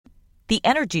The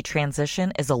energy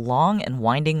transition is a long and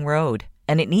winding road,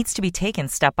 and it needs to be taken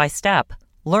step by step.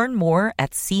 Learn more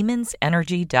at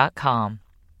SiemensEnergy.com.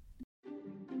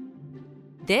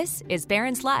 This is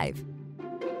Barron's Live.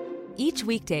 Each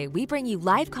weekday, we bring you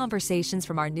live conversations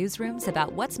from our newsrooms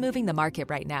about what's moving the market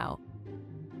right now.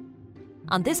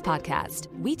 On this podcast,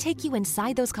 we take you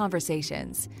inside those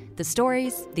conversations, the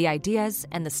stories, the ideas,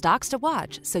 and the stocks to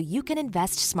watch so you can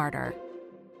invest smarter.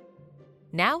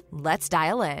 Now, let's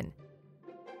dial in.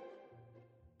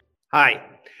 Hi,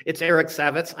 it's Eric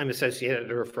Savitz. I'm Associate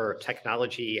Editor for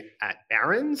Technology at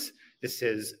Barron's. This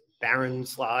is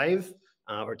Barron's Live,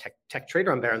 or Tech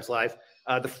Trader on Barron's Live,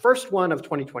 the first one of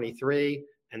 2023,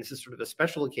 and this is sort of a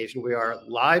special occasion. We are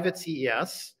live at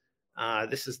CES.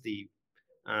 This is the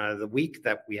week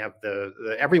that we have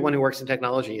everyone who works in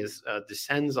technology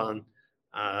descends on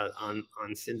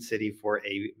Sin City for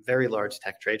a very large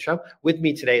tech trade show. With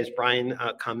me today is Brian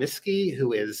Komisky,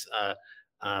 who is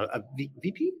a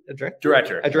VP, a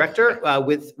director,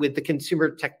 with the Consumer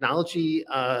Technology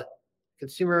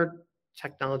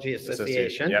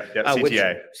Association,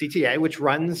 CTA, which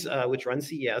runs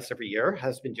CES every year,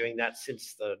 has been doing that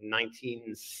since the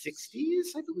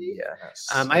 1960s, I believe. Yes.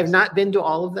 I have not been to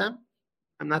all of them.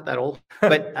 I'm not that old,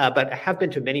 but I have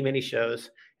been to many shows,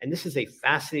 and this is a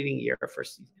fascinating year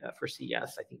for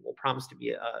CES. I think will promise to be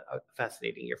a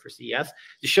fascinating year for CES.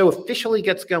 The show officially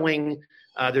gets going.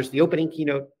 There's the opening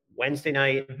keynote Wednesday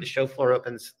night. The show floor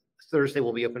opens Thursday.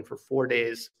 Will be open for 4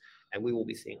 days, and we will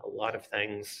be seeing a lot of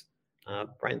things.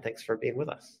 Brian, thanks for being with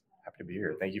us. Happy to be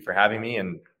here. Thank you for having me,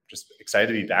 and just excited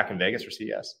to be back in Vegas for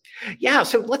CES. Yeah,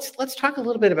 so let's talk a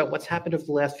little bit about what's happened over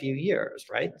the last few years,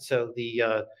 right? So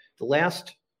the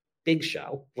last big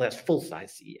show, last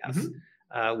full-size CES,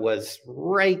 was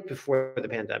right before the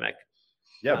pandemic.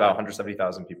 Yeah, about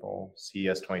 170,000 people.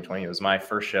 CES 2020. It was my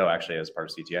first show actually as part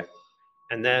of CTA.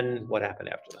 And then what happened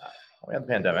after that? We had the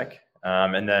pandemic.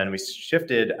 And then we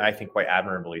shifted, I think, quite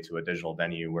admirably to a digital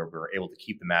venue where we were able to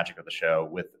keep the magic of the show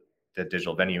with the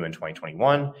digital venue in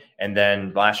 2021. And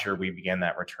then last year, we began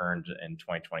that return in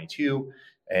 2022.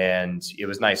 And it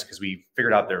was nice because we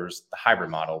figured out there was the hybrid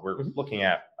model. We're looking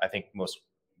at, I think most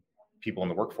people in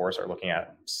the workforce are looking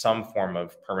at some form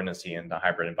of permanency in the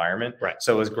hybrid environment. Right.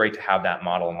 So it was great to have that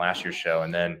model in last year's show.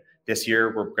 And then this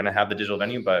year, we're going to have the digital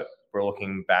venue, but we're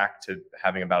looking back to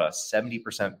having about a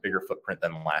 70% bigger footprint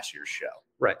than last year's show.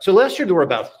 Right. So last year there were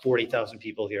about 40,000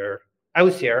 people here. I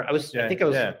was here.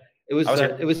 It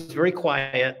was very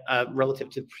quiet relative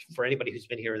to for anybody who's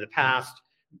been here in the past.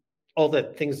 All the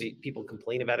things that people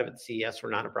complain about at CES were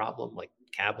not a problem, like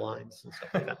cab lines and stuff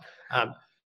like that.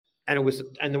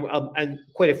 And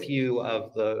quite a few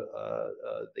of the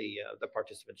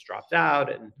participants dropped out,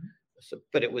 and so,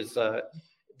 but it was.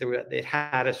 It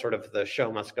had a sort of the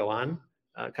show must go on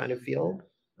kind of feel.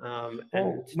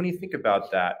 And when you think about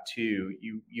that too,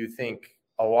 you think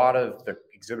a lot of the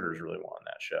exhibitors really want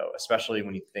that show, especially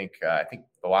when you think, I think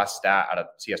the last stat out of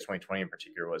CES 2020 in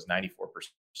particular was 94%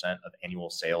 of annual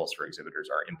sales for exhibitors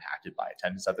are impacted by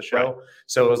attendance at the show. Right.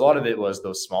 So a lot of it was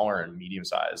those smaller and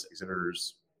medium-sized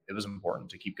exhibitors. It was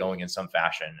important to keep going in some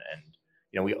fashion.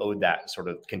 And, we owed that sort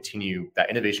of that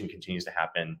innovation continues to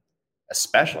happen,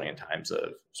 especially in times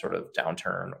of sort of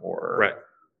downturn or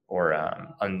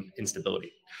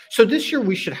instability. So this year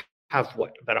we should have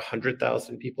about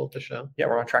 100,000 people at the show? Yeah,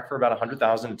 we're on track for about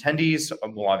 100,000 attendees.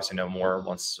 We'll obviously know more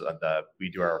once we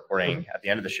do our reporting at the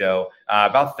end of the show.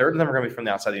 About a third of them are going to be from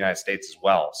the outside the United States as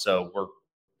well. So we're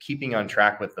keeping on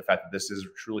track with the fact that this is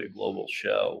truly a global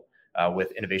show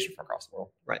with innovation from across the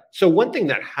world. Right. So one thing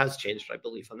that has changed, I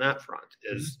believe, on that front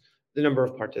is the number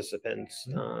of participants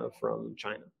from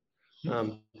China.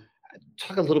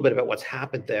 Talk a little bit about what's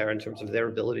happened there in terms of their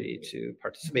ability to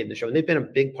participate in the show. And they've been a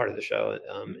big part of the show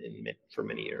for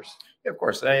many years. Yeah, of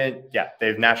course. There's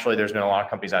been a lot of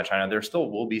companies out of China. There still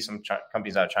will be some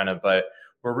companies out of China, but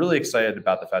we're really excited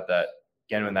about the fact that,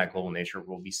 again, in that global nature,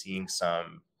 we'll be seeing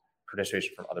some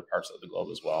participation from other parts of the globe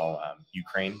as well.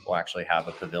 Ukraine will actually have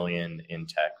a pavilion in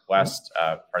Tech West,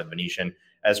 part of the Venetian,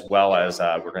 as well as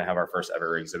we're going to have our first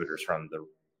ever exhibitors from the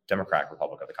Democratic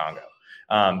Republic of the Congo.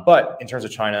 But in terms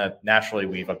of China, naturally,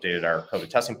 we've updated our COVID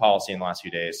testing policy in the last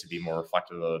few days to be more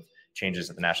reflective of changes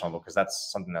at the national level, because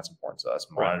that's something that's important to us,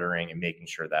 monitoring and making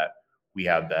sure that we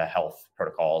have the health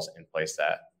protocols in place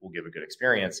that will give a good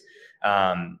experience.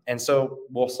 And so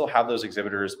we'll still have those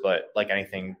exhibitors, but like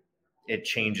anything, it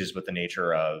changes with the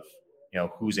nature of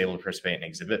who's able to participate in an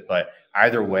exhibit. But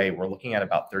either way, we're looking at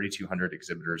about 3,200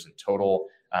 exhibitors in total,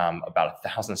 about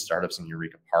 1,000 startups in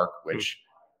Eureka Park, which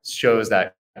shows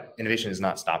that innovation is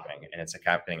not stopping, and it's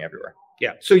happening everywhere.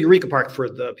 Yeah. So Eureka Park, for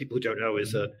the people who don't know,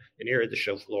 is an area of the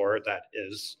show floor that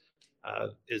is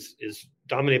is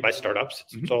dominated by startups.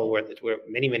 It's all where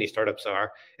many startups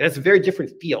are. It has a very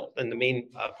different feel than the main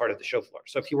part of the show floor.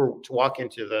 So if you were to walk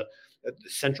into the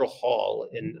central hall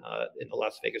in the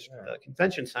Las Vegas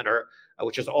Convention Center,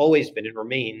 which has always been and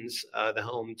remains the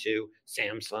home to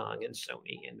Samsung and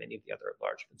Sony and many of the other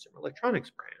large consumer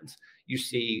electronics brands, you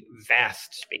see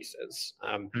vast spaces.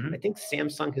 I think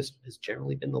Samsung has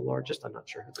generally been the largest. I'm not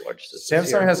sure who the largest is.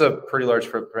 Samsung has a pretty large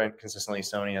footprint consistently.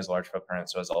 Sony has a large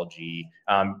footprint, so has LG.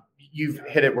 You've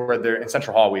hit it where in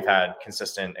Central Hall we've had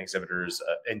consistent exhibitors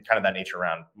in kind of that nature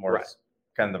around more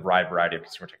kind of the wide variety of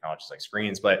consumer technologies like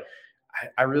screens, but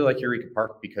I really like Eureka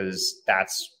Park because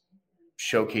that's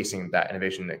showcasing that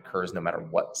innovation that occurs no matter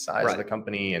what size of the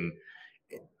company. And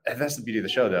that's the beauty of the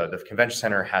show, though. The convention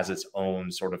center has its own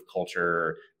sort of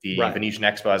culture. The Venetian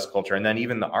Expo has a culture, and then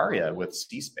even the Aria with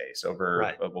C-Space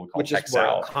over what we call Tech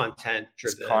South. Content,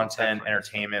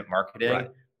 entertainment, marketing,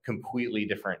 completely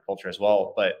different culture as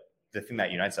well. But the thing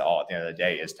that unites it all at the end of the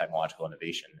day is technological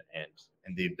innovation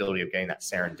and the ability of getting that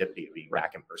serendipity of being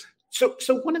back in person.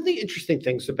 So one of the interesting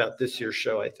things about this year's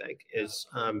show, I think, is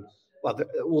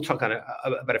we'll talk on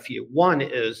about a few. One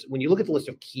is when you look at the list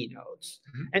of keynotes,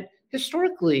 and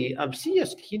historically,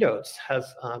 CES keynotes have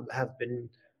been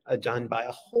done by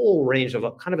a whole range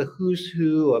of kind of a who's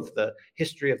who of the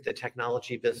history of the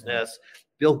technology business.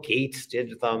 Bill Gates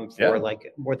did them for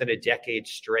like more than a decade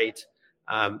straight.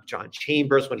 John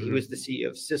Chambers, when he was the CEO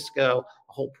of Cisco,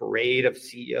 a whole parade of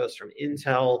CEOs from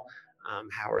Intel.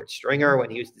 Howard Stringer, when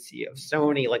he was the CEO of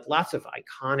Sony, like lots of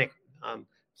iconic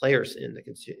players in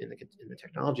the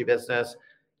technology business.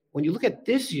 When you look at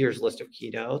this year's list of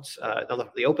keynotes,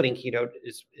 the opening keynote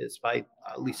is by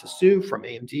Lisa Su from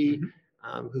AMD,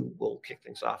 who will kick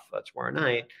things off tomorrow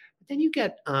night. But then you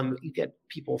get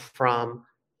people from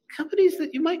companies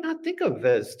that you might not think of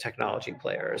as technology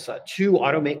players. Two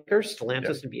automakers,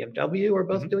 Stellantis and BMW, are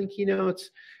both doing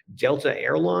keynotes. Delta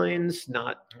Airlines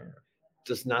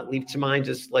does not leap to mind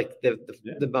as like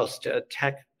the most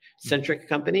tech-centric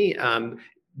company.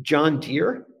 John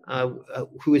Deere,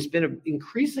 who has been an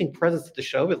increasing presence at the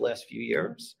show over the last few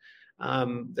years.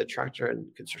 The tractor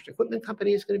and construction equipment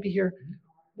company is going to be here.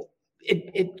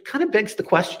 It kind of begs the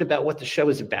question about what the show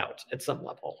is about at some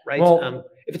level, right? Well,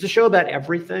 if it's a show about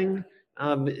everything,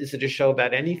 is it a show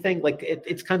about anything? Like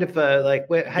it's kind of like,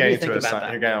 how do you think about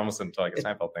that? You're getting almost into like a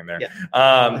Seinfeld thing there.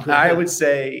 I would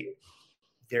say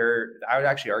I would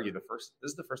actually argue this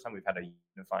is the first time we've had a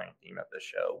unifying theme at this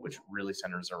show, which really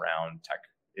centers around tech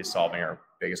is solving our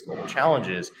biggest global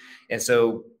challenges. And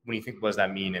so when you think, what does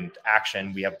that mean in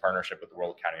action? We have a partnership with the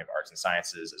World Academy of Arts and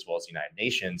Sciences, as well as the United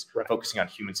Nations, focusing on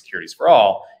human securities for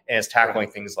all, and it's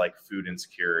tackling things like food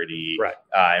insecurity,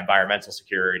 environmental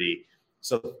security.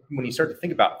 So when you start to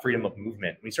think about freedom of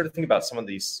movement, when you start to think about some of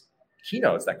these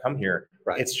keynotes that come here,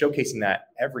 it's showcasing that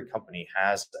every company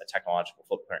has a technological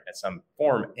footprint in some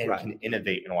form and can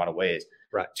innovate in a lot of ways.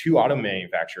 Two auto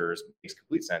manufacturers makes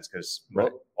complete sense because a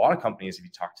lot of companies, if you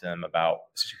talk to them about,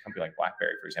 especially a company like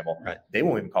BlackBerry, for example, they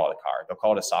won't even call it a car. They'll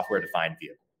call it a software-defined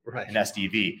vehicle, an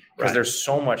SDV, because there's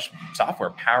so much software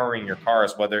powering your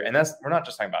cars. We're not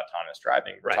just talking about autonomous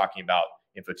driving. We're talking about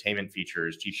infotainment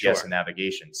features, GPS and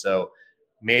navigation. So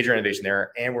major innovation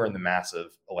there, and we're in the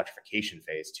massive electrification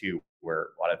phase too, where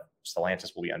a lot of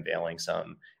Stellantis will be unveiling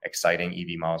some exciting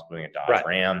EV models, including a Dodge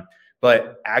Ram.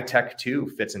 But ag tech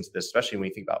too fits into this, especially when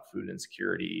you think about food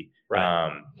insecurity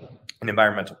and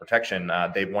environmental protection.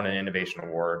 They've won an innovation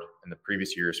award in the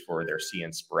previous years for their See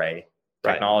and Spray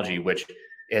technology, which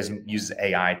uses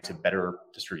AI to better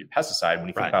distribute pesticide. When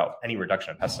you think about any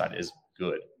reduction of pesticide is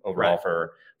good overall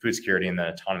for food security, and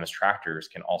then autonomous tractors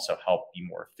can also help be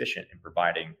more efficient in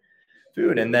providing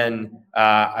food. And then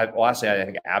lastly, I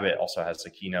think Abbott also has a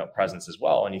keynote presence as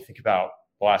well. And you think about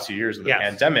the last few years of the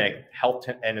pandemic, health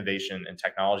innovation and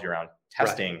technology around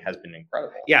testing has been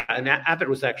incredible. Yeah, and Abbott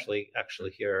was actually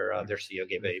here. Their CEO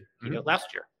gave a keynote last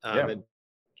year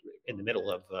in the middle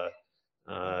of a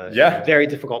very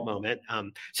difficult moment.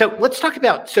 So let's talk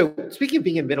about. So speaking of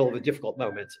being in the middle of a difficult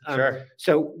moment,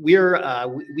 so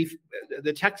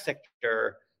the tech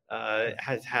sector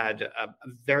has had a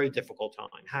very difficult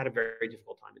time. Had a very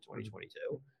difficult time in 2022.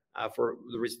 For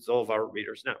the reasons all of our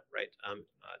readers know, right?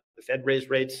 The Fed raised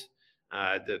rates,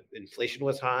 the inflation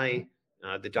was high,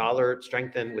 the dollar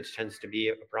strengthened, which tends to be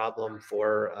a problem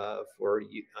for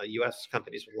U.S.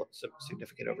 companies with some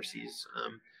significant overseas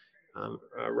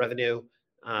revenue.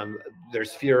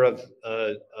 There's fear of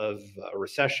a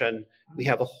recession. We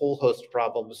have a whole host of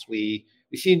problems. We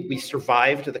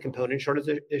survived the component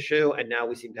shortage issue, and now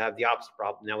we seem to have the opposite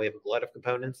problem. Now we have a glut of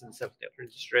components in the semiconductor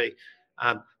industry.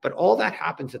 But all that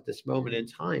happens at this moment in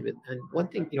time. And one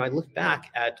thing, I look back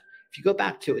at if you go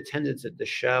back to attendance at the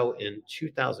show in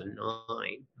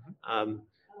 2009,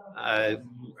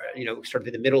 sort of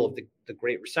in the middle of the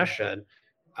Great Recession,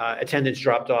 attendance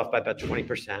dropped off by about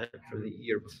 20% from the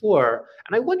year before.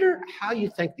 And I wonder how you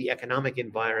think the economic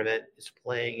environment is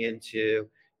playing into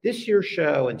this year's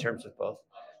show in terms of both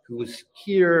who's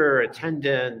here,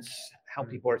 attendance, how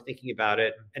people are thinking about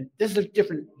it. And this is a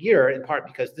different year in part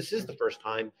because this is the first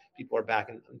time people are back,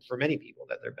 and for many people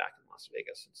that they're back in Las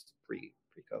Vegas since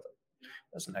pre-COVID.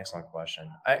 That's an excellent question.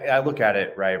 I look at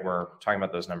it, right, we're talking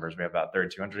about those numbers. We have about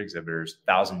 3,200 exhibitors,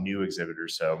 1,000 new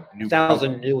exhibitors. So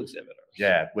 1,000 new exhibitors.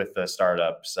 Yeah, with the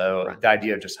startup. So the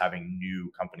idea of just having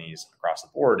new companies across the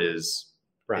board is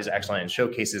excellent and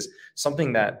showcases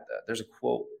something that there's a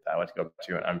quote that I like to go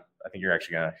to, and I think you're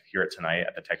actually going to hear it tonight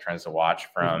at the Tech Trends to Watch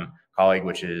from a colleague,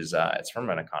 which is it's from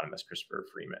an economist, Christopher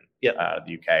Freeman, out of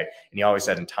the UK. And he always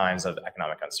said in times of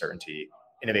economic uncertainty,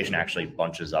 innovation actually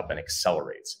bunches up and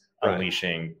accelerates,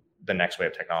 unleashing the next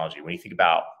wave of technology. When you think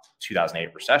about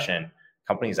 2008 recession,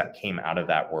 companies that came out of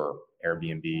that were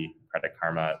Airbnb, Credit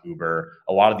Karma, Uber,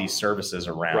 a lot of these services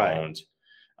around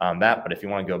that. But if you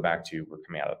want to go back to, we're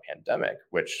coming out of the pandemic,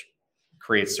 which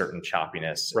creates certain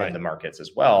choppiness in the markets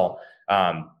as well.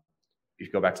 If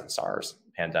you go back to the SARS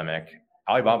pandemic,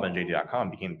 Alibaba and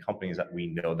JD.com became companies that we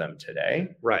know them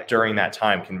today. During that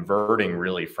time, converting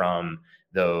really from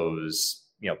those,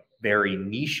 very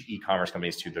niche e-commerce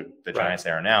companies to the giants they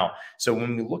are now. So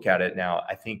when we look at it now,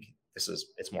 I think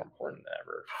it's more important than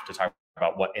ever to talk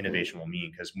about what innovation will mean,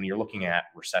 because when you're looking at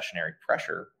recessionary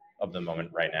pressure of the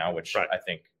moment right now, which I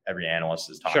think every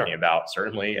analyst is talking about,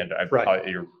 certainly, and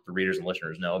the readers and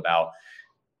listeners know about,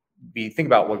 we think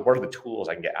about what are the tools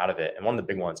I can get out of it. And one of the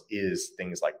big ones is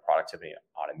things like productivity and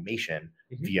automation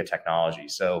via technology.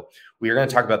 So we are going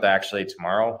to talk about that actually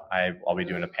tomorrow. I'll be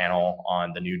doing a panel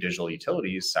on the new digital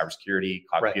utilities, cybersecurity,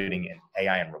 cloud computing, and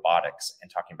AI and robotics, and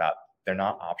talking about they're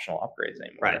not optional upgrades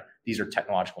anymore. These are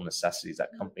technological necessities that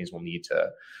companies will need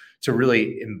to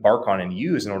really embark on and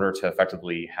use in order to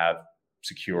effectively have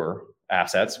secure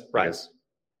assets. Because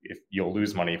if you'll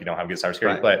lose money if you don't have good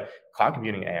cybersecurity, but cloud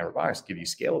computing, AI, and robotics give you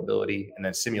scalability and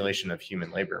then simulation of human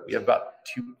labor. We have about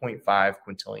 2.5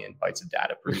 quintillion bytes of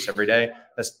data produced every day.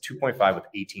 That's 2.5 with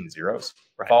 18 zeros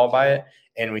followed by it.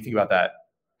 And when we think about that,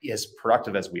 as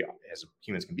productive as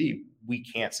humans can be, we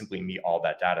can't simply meet all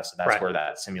that data. So that's where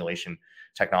that simulation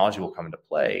technology will come into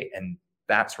play. And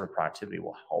that sort of productivity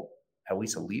will help at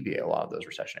least alleviate a lot of those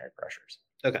recessionary pressures.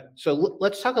 Okay. So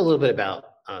let's talk a little bit about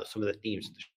some of the themes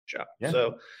of the show.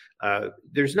 So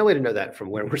there's no way to know that from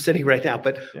where we're sitting right now,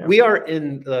 but we are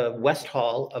in the West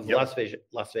Hall of Las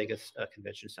Vegas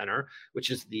Convention Center, which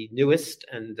is the newest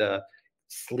and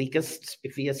sleekest,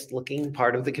 spiffiest looking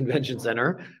part of the convention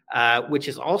center, which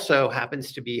is also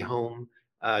happens to be home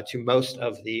to most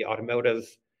of the automotive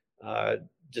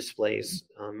displays.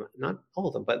 Not all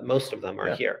of them, but most of them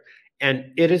are here.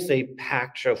 And it is a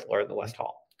packed show floor in the West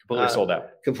Hall.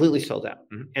 Completely sold out.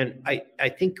 And I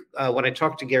think when I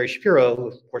talked to Gary Shapiro, who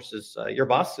of course is your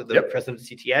boss, the president of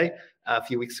CTA, a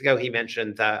few weeks ago, he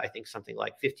mentioned that I think something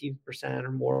like 15%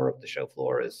 or more of the show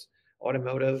floor is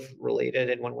automotive related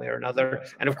in one way or another.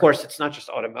 And of course, it's not just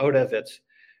automotive, it's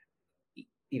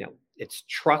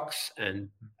trucks and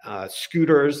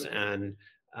scooters and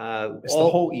it's the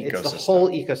whole ecosystem. It's the whole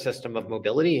ecosystem of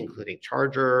mobility, including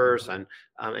chargers and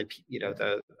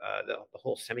the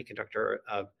whole semiconductor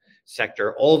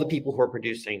sector. All the people who are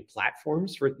producing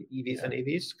platforms for EVs and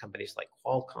AVs, companies like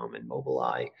Qualcomm and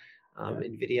Mobileye,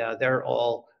 NVIDIA, they're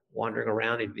all wandering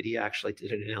around. NVIDIA actually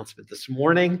did an announcement this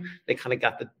morning. They kind of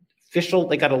got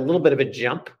they got a little bit of a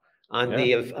jump on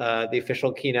the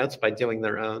official keynotes by doing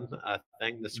their own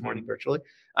thing this morning virtually.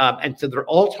 And so they're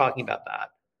all talking about that.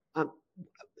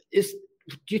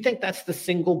 Do you think that's the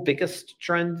single biggest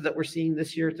trend that we're seeing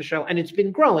this year at the show? And it's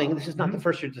been growing. This is not the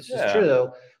first year this is true,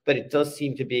 but it does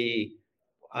seem to be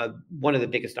one of the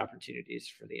biggest opportunities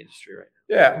for the industry right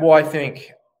now. Yeah, well, I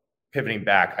think pivoting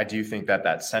back, I do think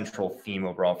that central theme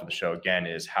overall for the show, again,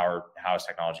 is how is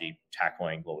technology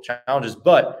tackling global challenges?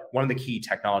 But one of the key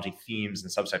technology themes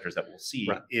and subsectors that we'll see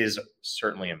is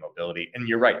certainly in mobility. And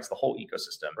you're right, it's the whole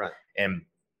ecosystem. And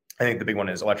I think the big one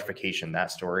is electrification.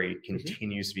 That story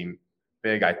continues to be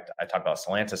big. I talked about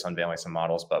Stellantis unveiling some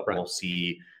models, but we'll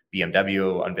see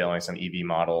BMW unveiling some EV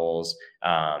models.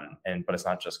 But it's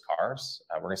not just cars.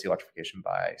 We're going to see electrification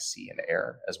by sea and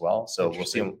air as well. So we'll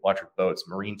see electric boats.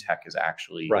 Marine tech is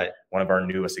actually one of our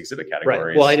newest exhibit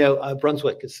categories. Well, I know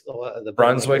Brunswick is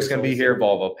Brunswick's going to be here.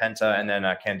 Volvo Penta, and then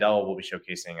Candela will be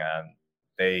showcasing.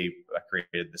 they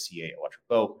created the C8 electric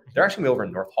boat. They're actually over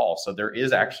in North Hall. So there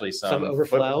is actually some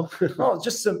overflow.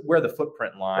 Just where the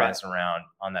footprint lies around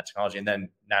on that technology. And then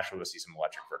naturally we'll see some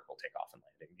electric vertical takeoff and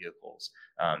landing vehicles,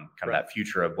 kind of that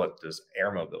future of what does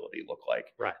air mobility look like.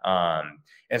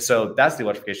 And so that's the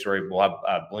electrification story. We'll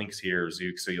have Blinks here,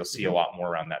 Zook. So you'll see a lot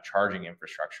more around that charging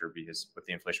infrastructure, because with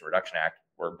the Inflation Reduction Act,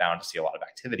 we're bound to see a lot of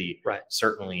activity,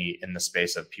 certainly in the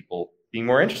space of people being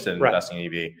more interested in investing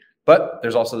in EV. But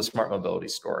there's also the smart mobility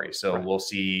story. So we'll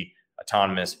see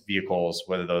autonomous vehicles,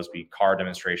 whether those be car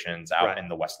demonstrations out in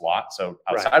the West Lot. So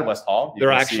outside West Hall,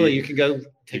 you can go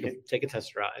take a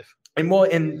test drive. And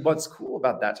what's cool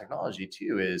about that technology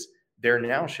too is they're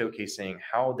now showcasing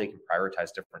how they can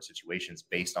prioritize different situations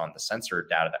based on the sensor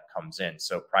data that comes in.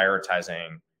 So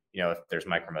prioritizing, if there's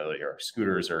micromobility or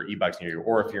scooters or e-bikes near you,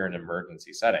 or if you're in an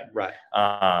emergency setting.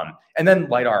 And then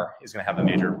LiDAR is going to have a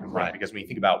major component, because when you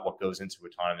think about what goes into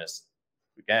autonomous,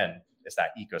 again, it's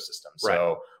that ecosystem.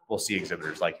 So we'll see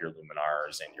exhibitors like your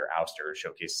Luminars and your Ousters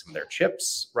showcase some of their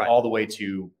chips, all the way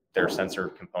to their sensor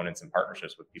components and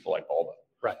partnerships with people like Volvo.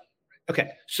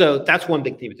 Okay, so that's one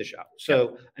big theme of the show.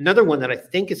 So another one that I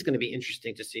think is going to be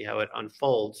interesting to see how it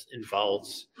unfolds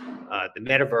involves the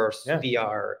metaverse, VR,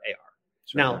 AR.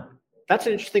 Now, that's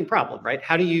an interesting problem, right?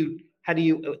 How do you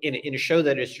in a show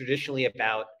that is traditionally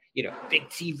about big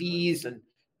TVs and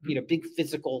big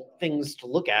physical things to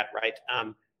look at, right?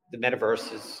 The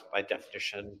metaverse is by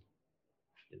definition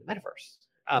in the metaverse.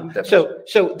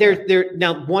 So there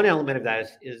now, one element of that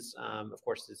is of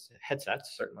course is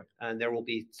headsets, certainly, and there will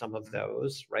be some of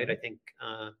those, right? I think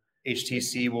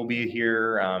HTC will be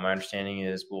here. My understanding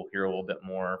is we'll hear a little bit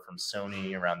more from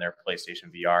Sony around their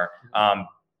PlayStation VR.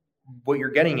 What you're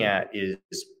getting at is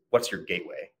what's your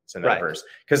gateway to the metaverse?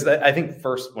 Because I think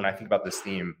first, when I think about this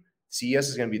theme, CES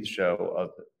is going to be the show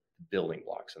of the building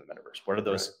blocks in the metaverse. What are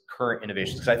those current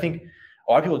innovations? Because I think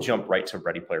a lot of people jump right to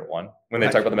Ready Player One when they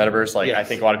talk about the metaverse. I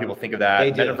think a lot of people think of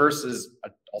that. Metaverse is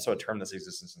also a term that's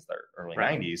existed since the early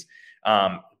 90s.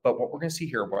 But what we're going to see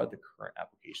here, what are the current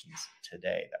applications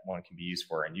today that one can be used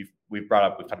for? And we've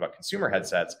talked about consumer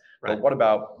headsets, but what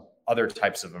about other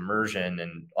types of immersion?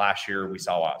 And last year we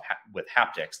saw a lot with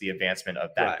haptics, the advancement of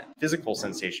that physical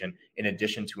sensation in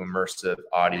addition to immersive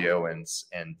audio and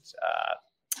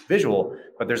visual.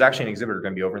 But there's actually an exhibitor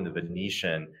going to be over in the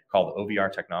Venetian called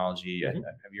OVR Technology.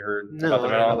 Have you heard about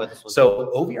them at all?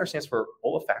 So OVR stands for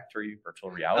Olfactory Virtual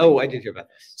Reality. Oh, I did hear about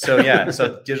this.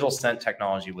 So digital scent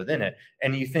technology within it.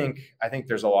 And I think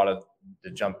there's a lot of the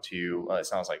jump to, it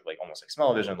sounds like almost like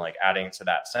smell-o-vision, like adding to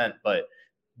that scent. But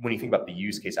when you think about the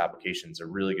use case applications, a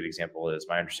really good example is,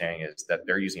 my understanding is that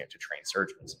they're using it to train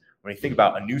surgeons. When you think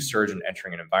about a new surgeon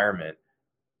entering an environment,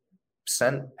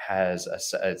 scent has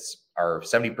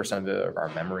 70% of our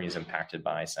memory is impacted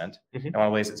by scent. In one of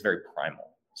the ways, it's very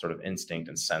primal sort of instinct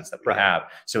and sense that we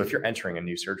have. So if you're entering a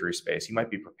new surgery space, you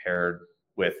might be prepared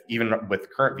with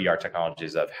current VR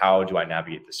technologies of how do I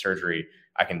navigate the surgery?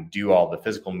 I can do all the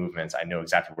physical movements. I know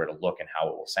exactly where to look and how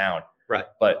it will sound.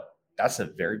 But that's a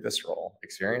very visceral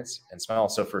experience and smell.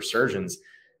 So for surgeons,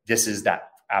 this is that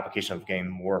application of getting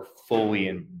more fully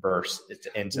immersed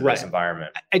into this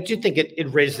environment. I do think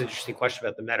it raises an interesting question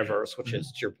about the metaverse, which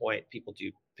is, to your point, people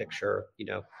do picture,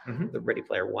 the Ready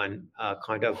Player One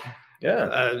kind of.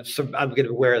 So I'm going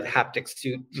to wear the haptic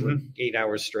suit for 8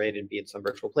 hours straight and be in some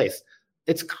virtual place.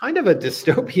 It's kind of a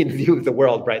dystopian view of the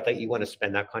world, right? That you want to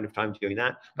spend that kind of time doing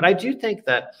that. But I do think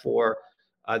that for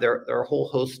there are a whole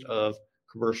host of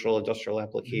commercial industrial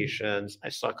applications. I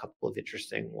saw a couple of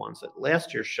interesting ones at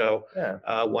last year's show.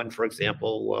 One, for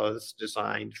example, was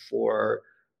designed for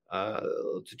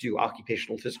to do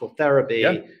occupational physical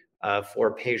therapy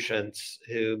for patients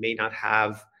who may not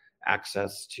have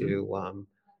access to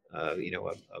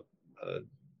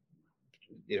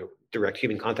direct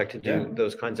human contact to do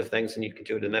those kinds of things, and you can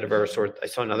do it in the metaverse. Or I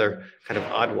saw another kind of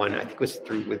odd one. I think it was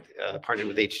partnered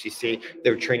with HTC. They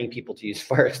were training people to use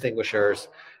fire extinguishers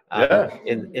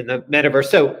in the metaverse.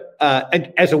 So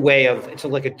as a way of, it's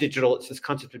this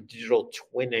concept of digital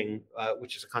twinning,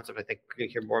 which is a concept I think we're going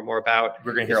to hear more and more about.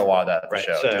 We're going to hear a lot of that at the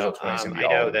show. So I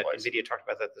know that NVIDIA talked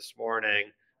about that this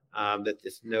morning. That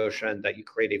this notion that you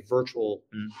create a virtual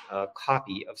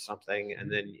copy of something,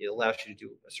 and then it allows you to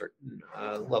do a certain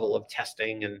level of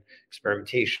testing and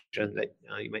experimentation that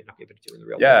you might not be able to do in the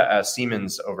real world.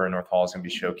 Siemens over in North Hall is going to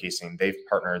be showcasing. They've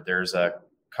partnered. There's a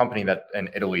company that in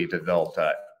Italy developed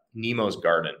Nemo's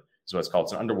Garden is what it's called.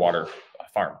 It's an underwater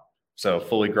farm. So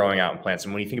fully growing out in plants.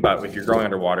 And when you think about if you're growing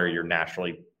underwater, you're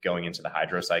naturally going into the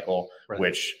hydro cycle,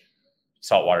 which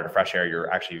salt water to fresh air,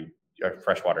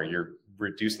 fresh water, you're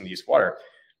reducing the use of water.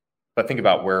 But think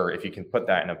about where, if you can put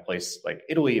that in a place like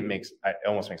Italy, it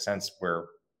almost makes sense where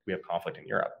we have conflict in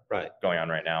Europe going on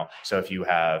right now. So if you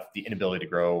have the inability to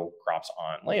grow crops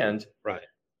on land,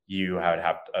 you would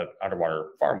have an underwater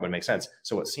farm would make sense.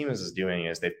 So what Siemens is doing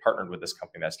is they've partnered with this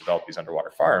company that's developed these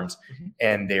underwater farms,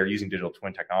 and they're using digital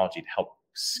twin technology to help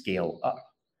scale up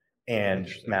and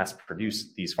mass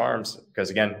produce these farms. Because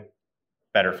again,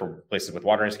 better for places with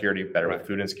water insecurity, better with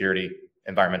food insecurity,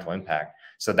 environmental impact.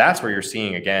 So that's where you're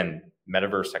seeing, again,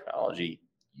 metaverse technology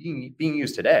being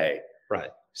used today.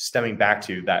 Stemming back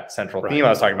to that central theme I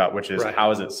was talking about, which is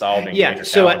how is it solving major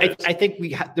challenges? I think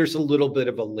there's a little bit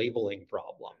of a labeling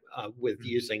problem with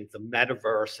using the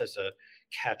metaverse as a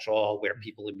catch-all, where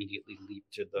people immediately leap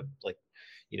to the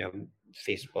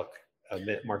Facebook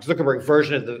Mark Zuckerberg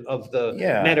version of the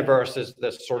metaverse is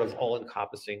the sort of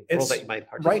all-encompassing world that you might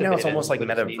participate in. Right now, it's almost like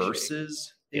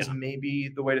metaverses is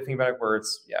maybe the way to think about it, where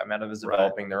it's Meta is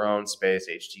developing their own space,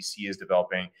 HTC is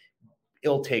developing.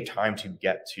 It'll take time to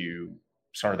get to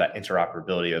sort of that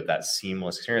interoperability of that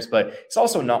seamless experience, but it's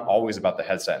also not always about the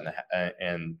headset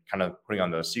and kind of putting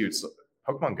on those suits.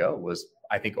 Pokemon Go was,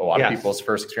 I think, a lot of people's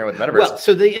first experience with metaverse. Well,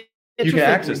 so you can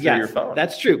access through your phone.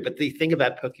 That's true, but the thing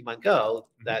about Pokemon Go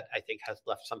that I think has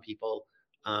left some people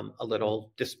a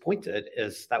little disappointed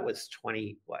is that was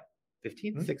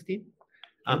 2015, 16.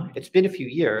 It's been a few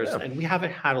years, and we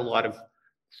haven't had a lot of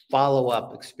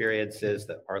follow-up experiences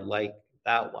that are like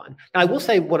that one. Now, I will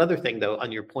say one other thing, though,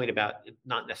 on your point about it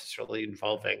not necessarily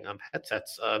involving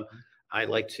headsets. I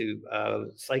like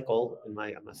to cycle.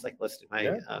 I'm a cyclist in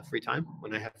my free time,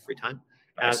 when I have free time.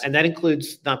 Nice. And that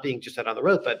includes not being just out on the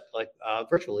road, but like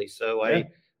virtually. So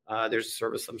there's a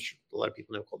service a lot of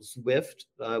people know called Zwift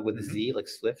with a Z, like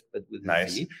Swift, but with a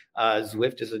Z.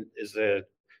 Zwift is a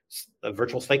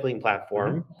virtual cycling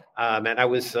platform. And I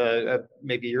was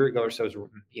maybe a year ago or so, I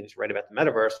was writing about the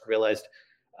metaverse, realized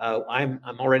I'm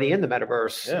already in the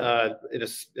metaverse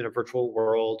in a virtual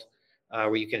world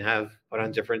where you can put on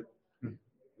a different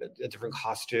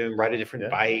costume, ride a different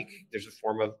bike. There's a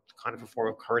form of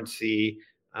currency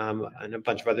and a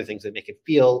bunch of other things that make it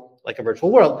feel like a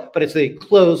virtual world. But it's a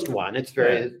closed one. It's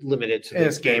very limited to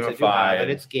it's gamified,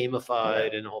 and it's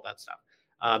gamified and all that stuff.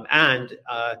 And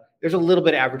there's a little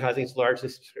bit of advertising. It's largely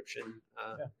subscription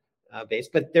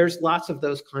based, but there's lots of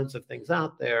those kinds of things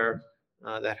out there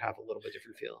that have a little bit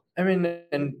different feel. I mean,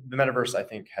 and the metaverse, I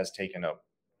think, has taken up,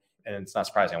 and it's not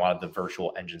surprising, a lot of the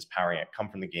virtual engines powering it come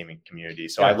from the gaming community.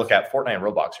 So I look at Fortnite and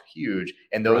Roblox are huge,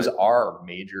 and those are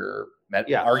major,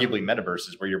 arguably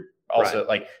metaverses where you're also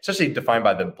like, especially defined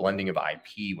by the blending of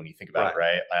IP when you think about it,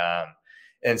 right?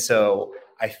 And so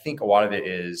I think a lot of it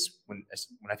is when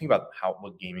I think about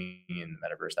what gaming in the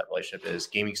metaverse, that relationship is,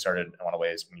 gaming started in a lot of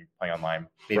ways when you're playing online,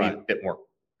 maybe a bit more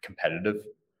competitive.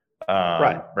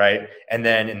 Right. And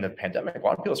then in the pandemic, a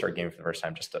lot of people started gaming for the first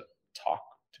time just to talk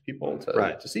to people,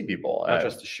 to see people, not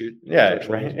just to shoot.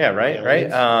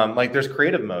 Right. Like there's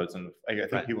creative modes, and I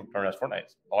think people don't know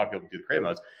Fortnite. A lot of people do the creative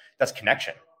modes. That's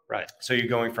connection. Right. So you're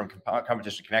going from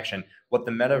competition to connection. What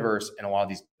the metaverse and a lot of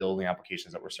these building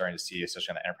applications that we're starting to see,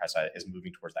 especially on the enterprise side, is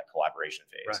moving towards that collaboration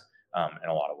phase in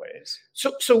a lot of ways.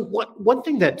 So one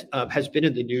thing that has been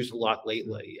in the news a lot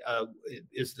lately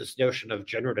is this notion of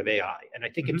generative AI, and I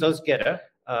think it does get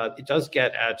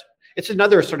at. It's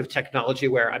another sort of technology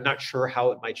where I'm not sure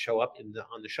how it might show up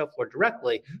on the show floor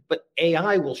directly, but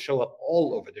AI will show up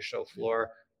all over the show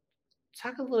floor.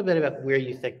 Talk a little bit about where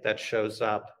you think that shows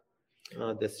up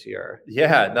this year.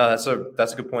 Yeah, no, that's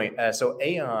a good point. So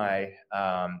AI,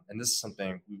 and this is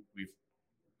something we've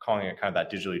calling it kind of that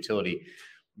digital utility.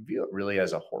 We view it really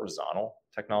as a horizontal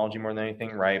technology more than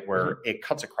anything, right? Where it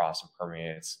cuts across and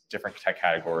permeates different tech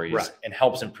categories and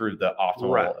helps improve the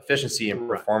optimal efficiency and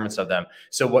performance of them.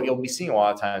 So what you'll be seeing a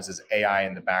lot of times is AI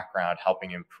in the background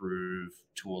helping improve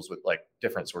tools with like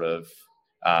different sort of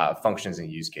functions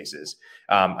and use cases.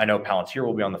 I know Palantir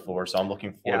will be on the floor, so I'm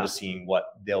looking forward to seeing what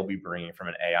they'll be bringing from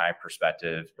an AI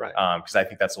perspective. Because I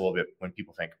think that's a little bit when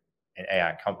people think an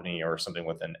AI company or something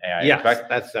with an AI.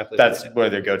 That's definitely where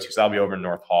they go to. So I'll be over in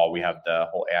North Hall. We have the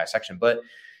whole AI section, but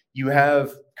you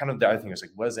have kind of the other thing is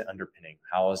like, what is it underpinning?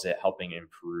 How is it helping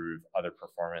improve other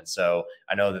performance? So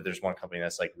I know that there's one company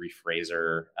that's like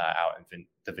Rephrasor out in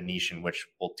the Venetian, which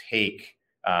will take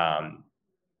kind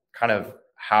of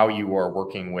how you are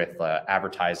working with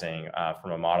advertising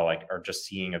from a model, like, or just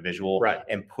seeing a visual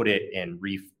and put it in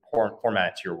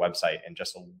format it to your website in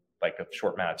just a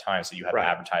short amount of time. So you have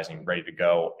advertising ready to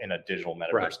go in a digital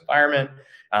metaverse environment.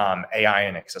 AI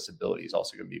and accessibility is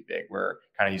also going to be big. We're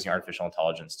kind of using artificial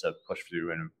intelligence to push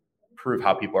through and improve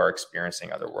how people are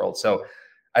experiencing other worlds. So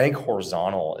I think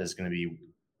horizontal is going to be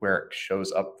where it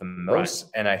shows up the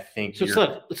most. And I think so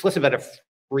it's less about a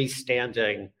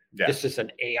freestanding, this is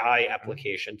an AI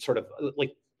application, sort of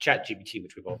like ChatGPT,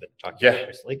 which we've all been talking about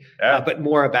recently, but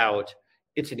more about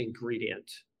it's an ingredient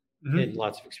in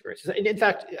lots of experiences. And in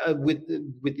fact, with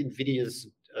NVIDIA's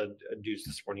news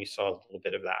this morning, you saw a little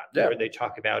bit of that, where they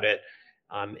talk about it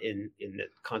in the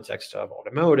context of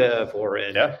automotive or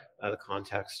in the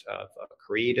context of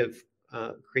creative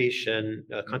creation,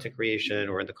 content creation,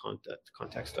 or in the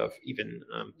context of even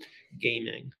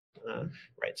gaming,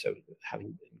 right? So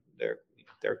having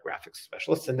their graphics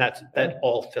specialists, and that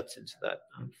all fits into that.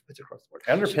 It's across the board.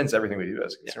 It underpins everything we do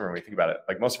as a consumer when we think about it.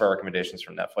 Like most of our recommendations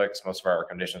from Netflix, most of our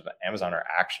recommendations from Amazon are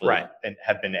actually and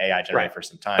have been AI generated for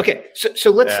some time. Okay,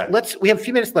 so let's we have a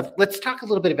few minutes left. Let's talk a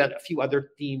little bit about a few other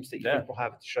themes that you think we'll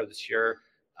have at the show this year.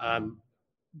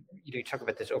 You talk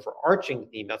about this overarching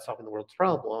theme about solving the world's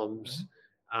problems.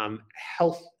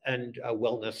 Health and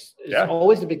wellness is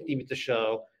always a big theme at the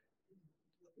show.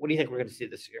 What do you think we're going to see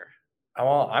this year?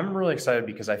 Well, I'm really excited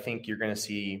because I think you're going to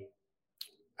see,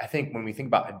 I think when we think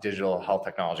about digital health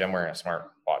technology, I'm wearing a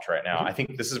smart watch right now. I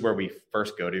think this is where we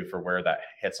first go to for where that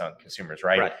hits on consumers,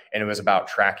 right? And it was about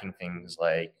tracking things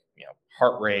like,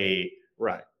 heart rate,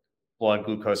 blood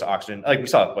glucose, oxygen. Like we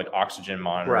saw like oxygen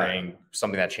monitoring,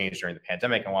 something that changed during the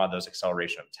pandemic, and a lot of those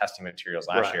acceleration of testing materials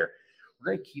last year.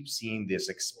 We're going to keep seeing this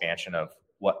expansion of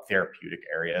what therapeutic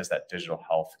areas that digital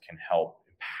health can help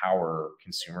empower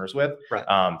consumers with.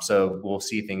 So we'll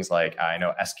see things like, I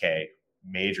know SK,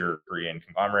 major Korean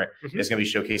conglomerate, is going to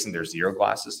be showcasing their Zero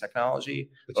Glasses technology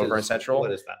over in Central.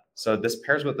 What is that? So this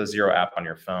pairs with the Zero app on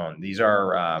your phone. These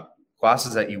are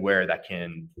glasses that you wear that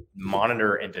can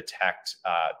monitor and detect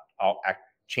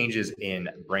changes in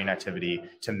brain activity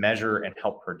to measure and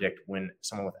help predict when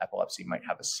someone with epilepsy might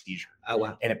have a seizure. Oh,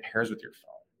 wow. And it pairs with your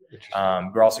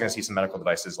phone. We're also going to see some medical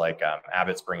devices like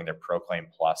Abbott's bringing their Proclaim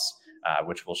Plus,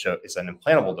 which will show it's an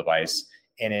implantable device,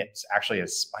 and it's actually a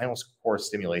spinal cord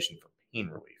stimulation for pain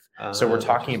relief. So we're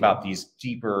talking about these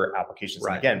deeper applications.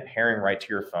 And again, pairing right to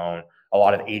your phone, a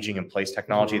lot of aging in place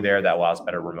technology there that allows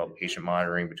better remote patient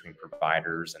monitoring between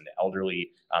providers and the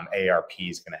elderly. AARP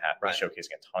is going to be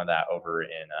showcasing a ton of that over in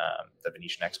the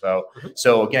Venetian Expo.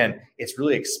 So again, it's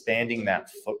really expanding that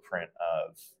footprint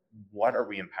of what are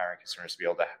we empowering consumers to be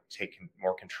able to take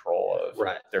more control of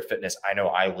their fitness. I know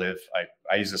I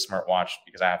use a smartwatch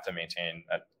because I have to maintain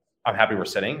I'm happy we're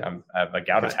sitting. I have a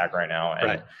gout attack right now.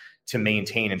 And to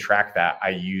maintain and track that, I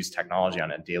use technology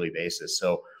on a daily basis.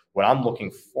 So what I'm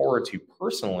looking forward to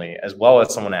personally, as well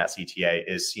as someone at CTA,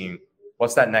 is seeing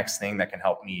what's that next thing that can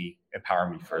help me empower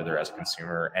me further as a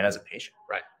consumer and as a patient.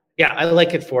 Yeah, I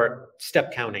like it for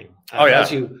step counting.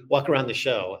 As you walk around the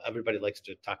show, everybody likes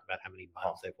to talk about how many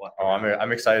miles they've walked.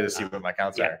 I'm excited to see what my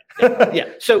counts are.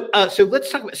 So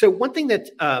let's talk about. So one thing that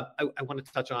I wanted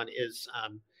to touch on is,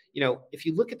 if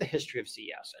you look at the history of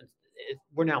CES, and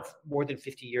we're now more than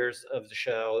 50 years of the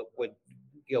show. Would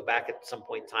go back at some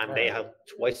point in time, they have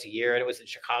twice a year, and it was in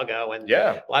Chicago, and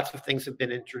lots of things have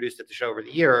been introduced at the show over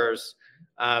the years.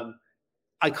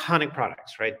 Iconic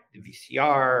products, right? The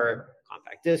VCR,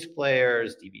 compact disc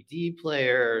players, DVD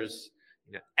players,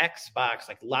 Xbox,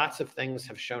 like lots of things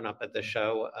have shown up at the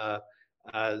show,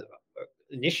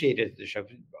 initiated the show,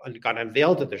 got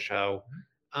unveiled at the show.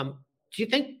 Do you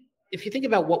think, if you think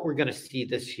about what we're going to see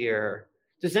this year,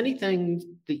 does anything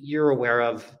that you're aware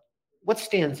of, what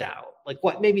stands out? Like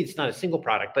what, maybe it's not a single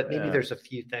product, but maybe there's a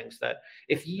few things that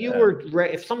if you were,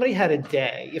 if somebody had a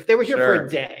day, if they were here for a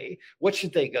day, what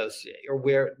should they go see? Or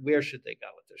where should they go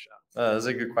with the show? That's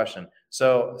a good question.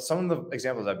 So some of the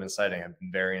examples I've been citing have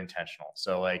been very intentional.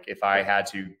 So like if I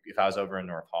was over in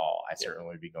North Hall, I certainly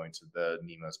would be going to the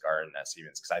Nemo's Garden at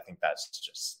Stevens, because I think that's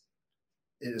just,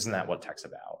 isn't that what tech's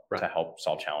about? To help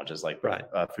solve challenges like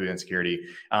food insecurity.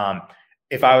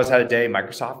 If I was had a day,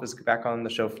 Microsoft is back on the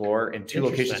show floor in 2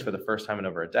 locations for the first time in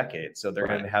over a decade. So they're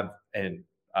going to have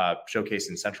a showcase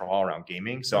in Central Hall around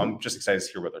gaming. So I'm just excited to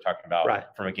hear what they're talking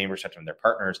about from a game perspective and their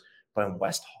partners. But in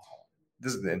West Hall,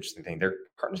 this is the interesting thing. They're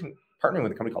partnering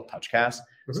with a company called TouchCast.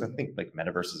 So I think like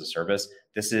metaverse as a service.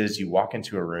 This is, you walk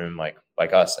into a room like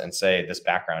us and say this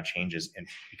background changes and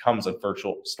becomes a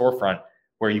virtual storefront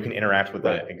where you can interact with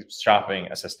a shopping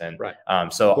assistant.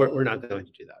 So we're not going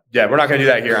to do that. Yeah, we're not going to do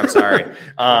that here. I'm sorry.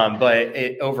 But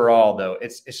overall, though,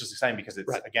 it's just exciting because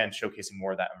it's, again, showcasing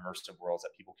more of that immersive worlds that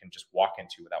people can just walk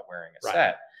into without wearing a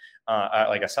set,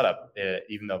 like a setup,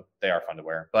 even though they are fun to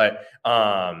wear. But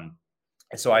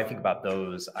so I think about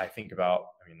those. I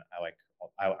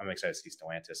I'm excited to see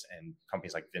Stellantis and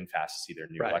companies like VinFast see their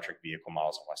new Right. electric vehicle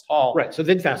models in West Hall. Right. So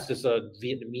VinFast is a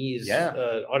Vietnamese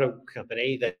auto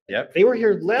company that they were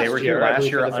here last year. They were here last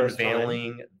year for the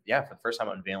first time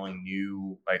unveiling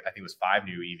new, like I think it was 5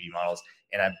 new EV models.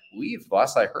 And I believe the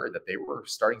last I heard that they were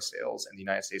starting sales in the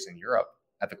United States and Europe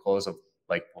at the close of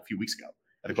like a few weeks ago,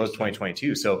 at the close of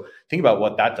 2022. So think about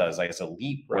what that does. Like it's a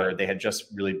leap where they had just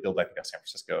really built like a San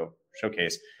Francisco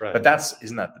showcase. Right. But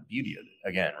isn't that the beauty of it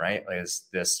again, right? Like is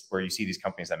this where you see these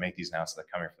companies that make these announcements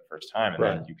that come here for the first time and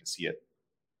then you can see it,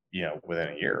 within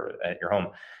a year at your home.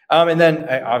 And then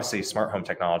obviously smart home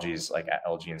technologies like at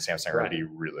LG and Samsung are going to be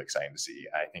really exciting to see.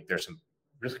 I think there's some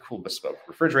really cool bespoke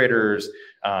refrigerators,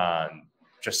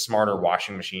 just smarter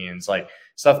washing machines, like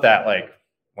stuff that like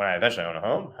when I eventually own a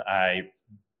home,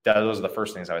 those are the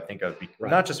first things I would think of,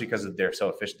 not just because they're so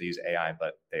efficient to use AI,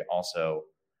 but they also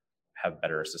have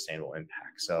better sustainable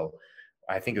impact. So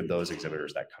I think of those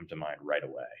exhibitors that come to mind right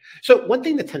away. So one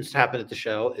thing that tends to happen at the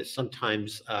show is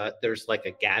sometimes there's like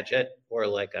a gadget or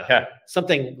like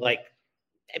something like,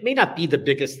 it may not be the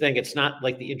biggest thing. It's not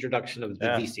like the introduction of the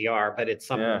VCR, but it's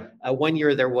some, one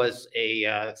year there was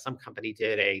some company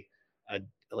did a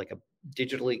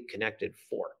digitally connected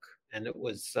fork. And it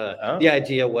was, the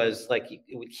idea was like, it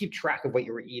would keep track of what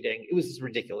you were eating. It was a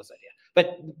ridiculous idea,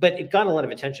 but it got a lot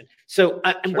of attention. So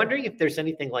I'm wondering if there's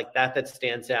anything like that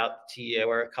stands out to you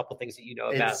or a couple things that you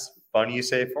know about. It's funny you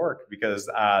say fork because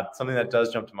something that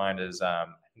does jump to mind is, I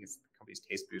think it's the company's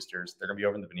Taste Boosters. They're going to be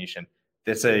over in the Venetian.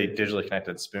 It's a digitally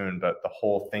connected spoon, but the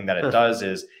whole thing that it does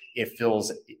is it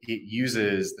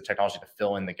uses the technology to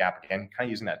fill in the gap again, kind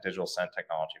of using that digital scent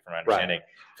technology from my understanding,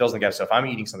 fills in the gap. So if I'm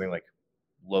eating something like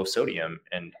low sodium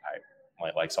and I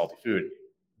might like salty food,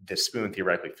 this spoon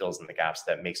theoretically fills in the gaps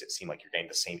that makes it seem like you're getting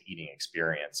the same eating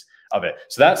experience of it.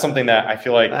 So that's something that I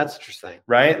feel like that's interesting,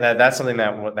 right? That's something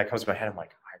that comes to my head. I'm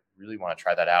like, I really want to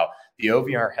try that out. The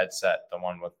OVR headset, the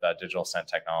one with the digital scent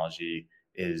technology,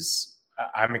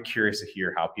 I'm curious to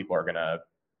hear how people are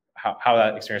how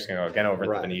that experience is going to go again over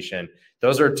at the Venetian.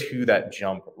 Those are two that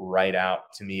jump right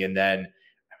out to me. And then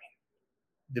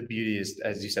the beauty is,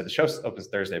 as you said, the show opens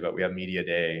Thursday, but we have media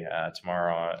day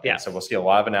tomorrow. Yeah. So we'll see a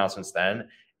lot of announcements then.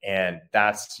 And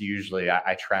that's usually,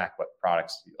 I track what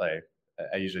products, like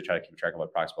I usually try to keep track of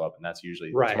what products go up. And that's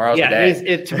usually tomorrow's the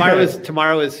day.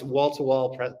 Tomorrow is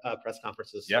wall-to-wall press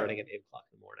conferences starting at 8:00 in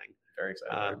the morning. Very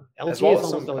excited. LG is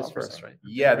almost always first, right?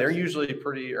 Yeah, they're usually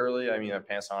pretty early. I mean,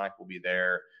 Panasonic will be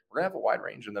there. We're going to have a wide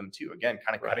range of them too. Again,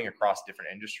 kind of cutting across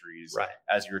different industries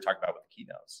as you were talking about with the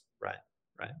keynotes. Right.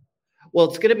 Well,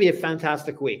 it's going to be a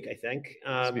fantastic week, I think. It's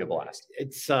going to be a blast.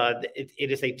 It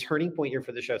is a turning point here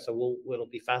for the show. So it'll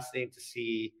be fascinating to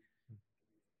see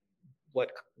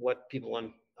what people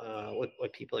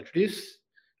introduce,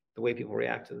 the way people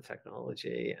react to the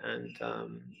technology, and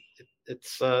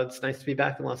it's nice to be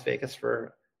back in Las Vegas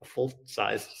for a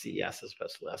full-size CES as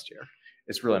opposed to last year.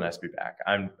 It's really nice to be back.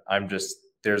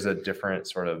 There's a different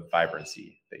sort of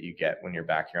vibrancy that you get when you're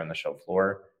back here on the show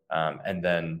floor, and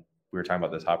then we were talking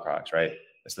about the top products, right?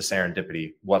 It's the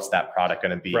serendipity. What's that product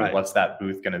going to be? Right. What's that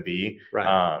booth going to be?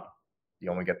 Right.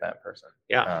 You only get that in person.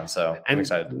 Yeah. So I'm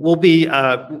excited. We'll be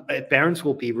at Barron's.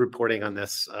 We'll be reporting on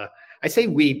this. I say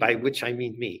we, by which I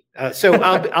mean me. So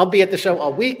I'll be at the show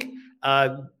all week.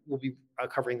 We'll be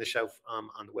covering the show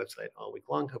on the website all week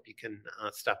long. Hope you can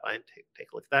stop by and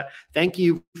take a look at that. Thank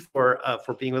you for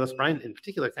being with us, Brian. In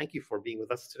particular, thank you for being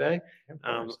with us today.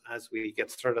 As we get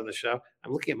started on the show,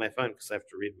 I'm looking at my phone because I have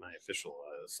to read my official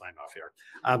sign off here.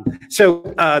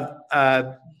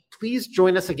 Please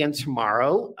join us again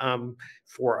tomorrow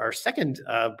for our second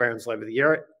Barron's Live of the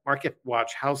Year. Market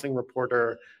Watch housing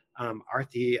reporter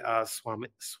Arthi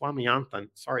Swaminathan.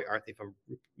 Sorry, Arthi, if I'm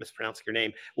mispronouncing your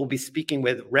name. We'll be speaking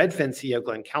with Redfin CEO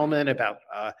Glenn Kelman about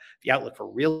the outlook for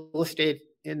real estate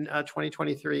in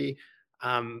 2023.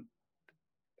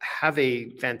 Have a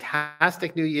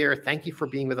fantastic new year. Thank you for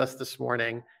being with us this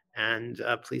morning, and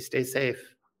please stay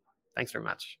safe. Thanks very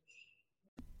much.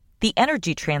 The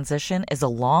energy transition is a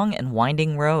long and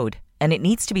winding road, and it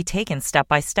needs to be taken step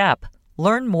by step.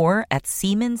 Learn more at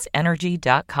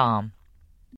SiemensEnergy.com.